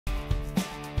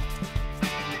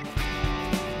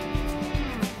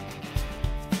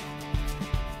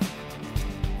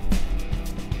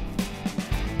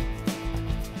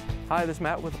Hi, this is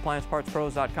Matt with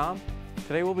AppliancePartsPros.com.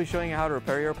 Today we'll be showing you how to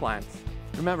repair your appliance.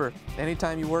 Remember,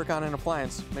 anytime you work on an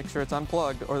appliance, make sure it's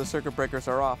unplugged or the circuit breakers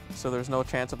are off so there's no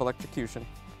chance of electrocution.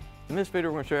 In this video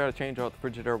we're going to show you how to change out the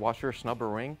Frigidaire Washer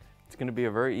Snubber Ring. It's going to be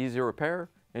a very easy repair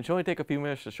and it should only take a few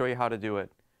minutes to show you how to do it.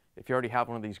 If you already have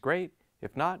one of these, great.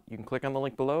 If not, you can click on the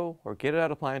link below or get it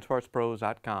at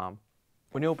AppliancePartsPros.com.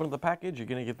 When you open up the package, you're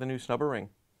going to get the new snubber ring.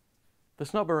 The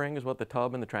snubber ring is what the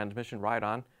tub and the transmission ride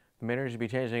on. The main reason you'd be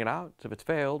changing it out is if it's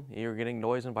failed, you're getting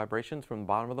noise and vibrations from the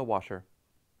bottom of the washer.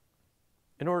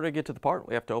 In order to get to the part,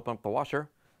 we have to open up the washer.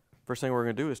 First thing we're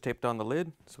going to do is tape down the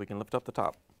lid so we can lift up the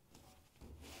top.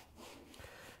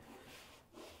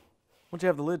 Once you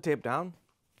have the lid taped down,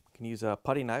 you can use a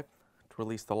putty knife to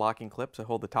release the locking clips that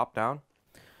hold the top down.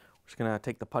 We're just going to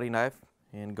take the putty knife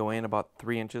and go in about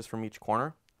 3 inches from each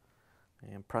corner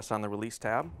and press on the release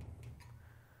tab.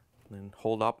 And then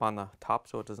hold up on the top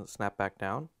so it doesn't snap back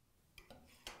down.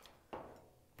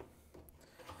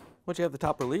 Once you have the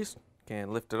top released, you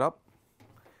can lift it up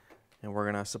and we're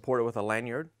going to support it with a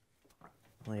lanyard.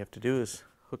 All you have to do is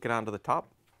hook it onto the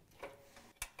top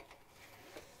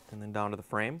and then down to the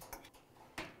frame.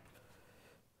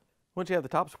 Once you have the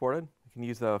top supported, you can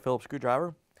use the Phillips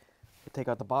screwdriver to take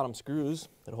out the bottom screws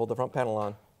that hold the front panel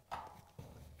on.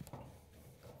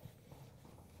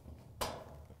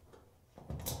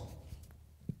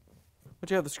 Once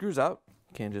you have the screws out,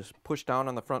 you can just push down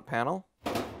on the front panel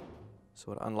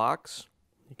so it unlocks.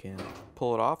 You can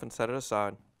pull it off and set it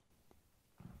aside.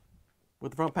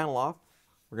 With the front panel off,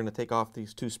 we're going to take off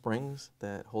these 2 springs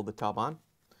that hold the tub on.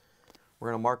 We're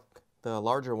going to mark the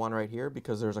larger one right here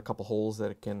because there's a couple holes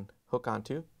that it can hook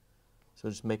onto. So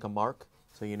just make a mark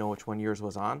so you know which one yours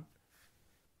was on.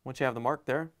 Once you have the mark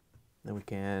there, then we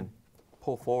can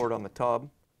pull forward on the tub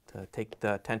to take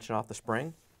the tension off the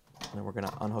spring. And then we're going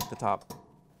to unhook the top.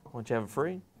 Once you have it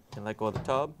free, you can let go of the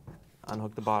tub,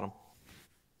 unhook the bottom.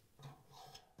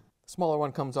 The smaller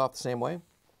one comes off the same way.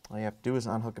 All you have to do is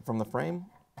unhook it from the frame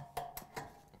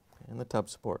and the tub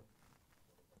support.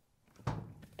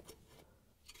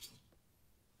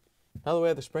 Now that we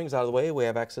have the springs out of the way, we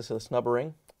have access to the snubber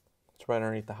ring. It's right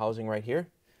underneath the housing right here.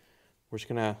 We're just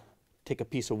going to take a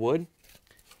piece of wood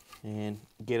and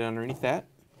get underneath that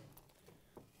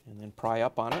and then pry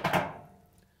up on it.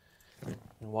 And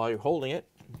while you're holding it,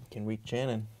 you can reach in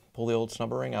and pull the old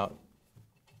snubber ring out.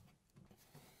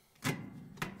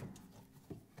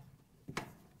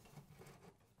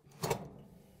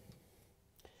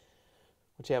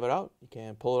 Once you have it out, you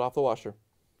can pull it off the washer.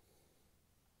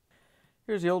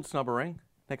 Here's the old snubber ring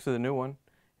next to the new one.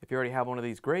 If you already have one of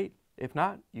these, great. If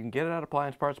not, you can get it at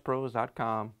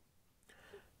AppliancePartsPros.com.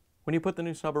 When you put the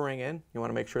new snubber ring in, you want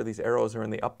to make sure these arrows are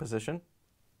in the up position.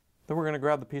 Then we're going to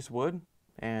grab the piece of wood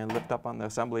and lift up on the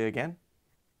assembly again.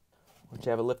 Once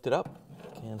you have it lifted up,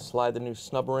 you can slide the new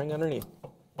snubber ring underneath.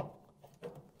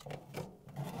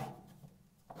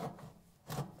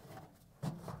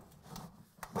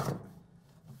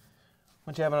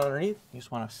 Once you have it underneath, you just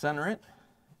want to center it.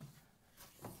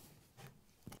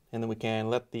 And then we can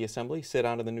let the assembly sit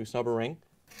onto the new snubber ring.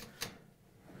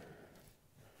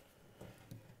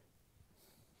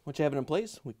 Once you have it in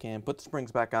place, we can put the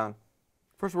springs back on.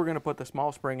 First we're going to put the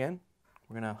small spring in.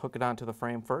 We're going to hook it onto the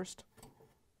frame first.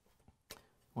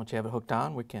 Once you have it hooked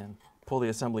on, we can pull the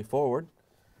assembly forward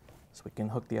so we can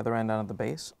hook the other end onto the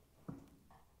base.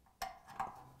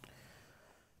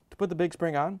 To put the big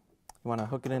spring on, you want to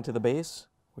hook it into the base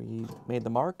where you made the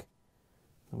mark.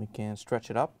 And we can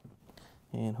stretch it up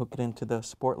and hook it into the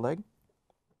support leg.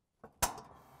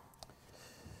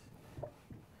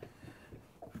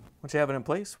 Once you have it in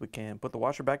place, we can put the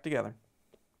washer back together.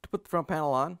 To put the front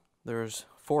panel on, there's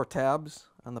 4 tabs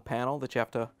on the panel that you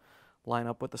have to line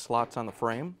up with the slots on the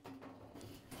frame.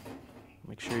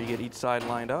 Make sure you get each side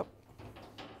lined up.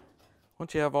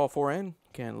 Once you have all 4 in, you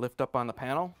can lift up on the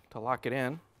panel to lock it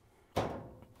in.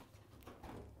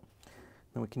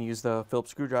 Then we can use the Phillips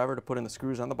screwdriver to put in the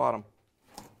screws on the bottom.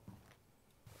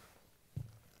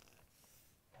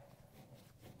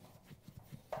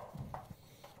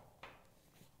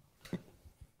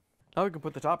 Now we can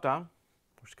put the top down.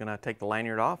 We're just going to take the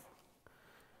lanyard off.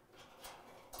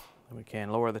 Then we can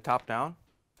lower the top down.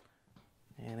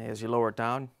 And as you lower it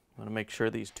down, you want to make sure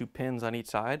these 2 pins on each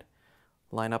side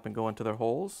line up and go into their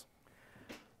holes.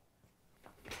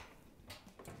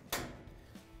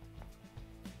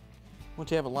 Once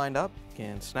you have it lined up, you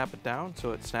can snap it down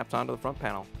so it snaps onto the front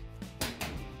panel.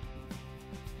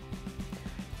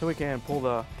 Then we can pull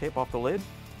the tape off the lid,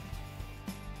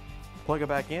 plug it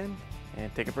back in,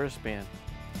 and take it for a spin.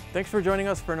 Thanks for joining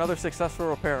us for another successful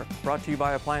repair brought to you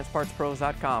by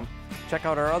AppliancePartsPros.com. Check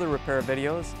out our other repair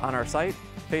videos on our site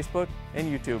Facebook, and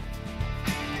YouTube.